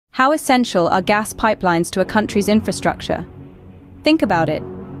How essential are gas pipelines to a country's infrastructure? Think about it.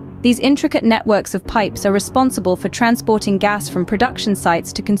 These intricate networks of pipes are responsible for transporting gas from production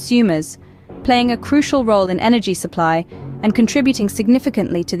sites to consumers, playing a crucial role in energy supply and contributing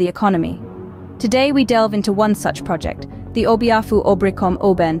significantly to the economy. Today we delve into one such project, the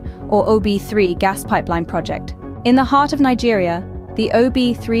Obiafu-Obrikom-Oben, or OB3 gas pipeline project. In the heart of Nigeria, the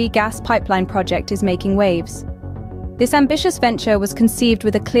OB3 gas pipeline project is making waves. This ambitious venture was conceived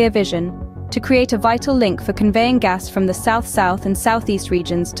with a clear vision to create a vital link for conveying gas from the south-south and southeast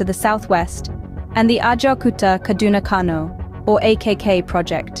regions to the southwest, and the Ajaokuta-Kaduna-Kano, or AKK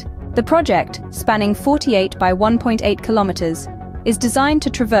project. The project, spanning 48 by 1.8 kilometers, is designed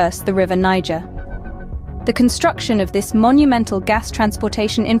to traverse the River Niger. The construction of this monumental gas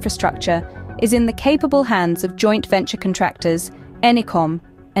transportation infrastructure is in the capable hands of joint venture contractors Heineken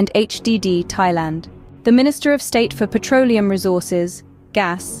and HDD Thailand. The Minister of State for Petroleum Resources,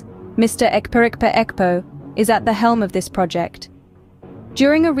 Gas, Mr. Ekperikpe Ekpo, is at the helm of this project.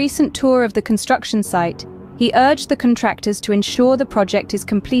 During a recent tour of the construction site, he urged the contractors to ensure the project is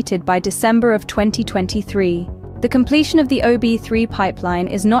completed by December of 2023. The completion of the OB3 pipeline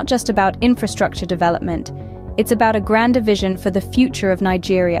is not just about infrastructure development, it's about a grander vision for the future of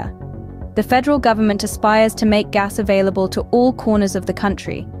Nigeria. The federal government aspires to make gas available to all corners of the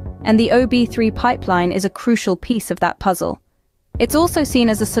country, and the OB3 pipeline is a crucial piece of that puzzle. It's also seen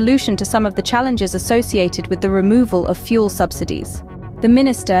as a solution to some of the challenges associated with the removal of fuel subsidies. The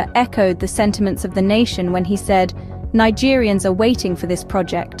minister echoed the sentiments of the nation when he said, "Nigerians are waiting for this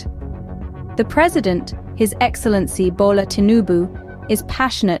project." The president, His Excellency Bola Tinubu, is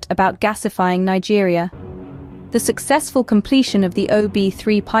passionate about gasifying Nigeria. The successful completion of the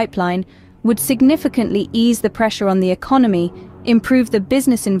OB3 pipeline would significantly ease the pressure on the economy, improve the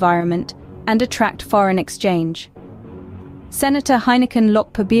business environment, and attract foreign exchange. Senator Heineken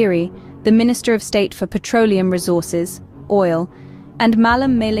Lokpobiri, the Minister of State for Petroleum Resources, Oil, and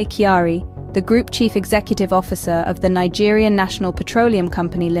Mallam Mele Kyari, the Group Chief Executive Officer of the Nigerian National Petroleum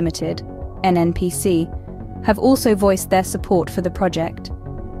Company Limited, NNPC, have also voiced their support for the project.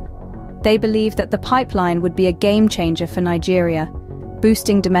 They believe that the pipeline would be a game-changer for Nigeria,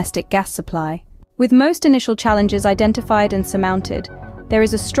 boosting domestic gas supply. With most initial challenges identified and surmounted, there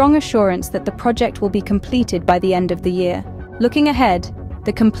is a strong assurance that the project will be completed by the end of the year. Looking ahead,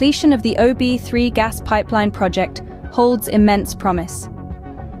 the completion of the OB3 gas pipeline project holds immense promise.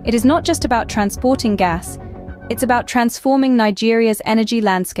 It is not just about transporting gas, it's about transforming Nigeria's energy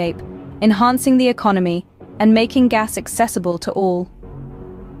landscape, enhancing the economy, and making gas accessible to all.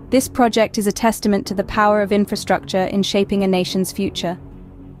 This project is a testament to the power of infrastructure in shaping a nation's future.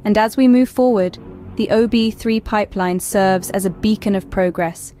 And as we move forward, the OB3 pipeline serves as a beacon of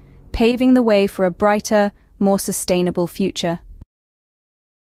progress, paving the way for a brighter, more sustainable future.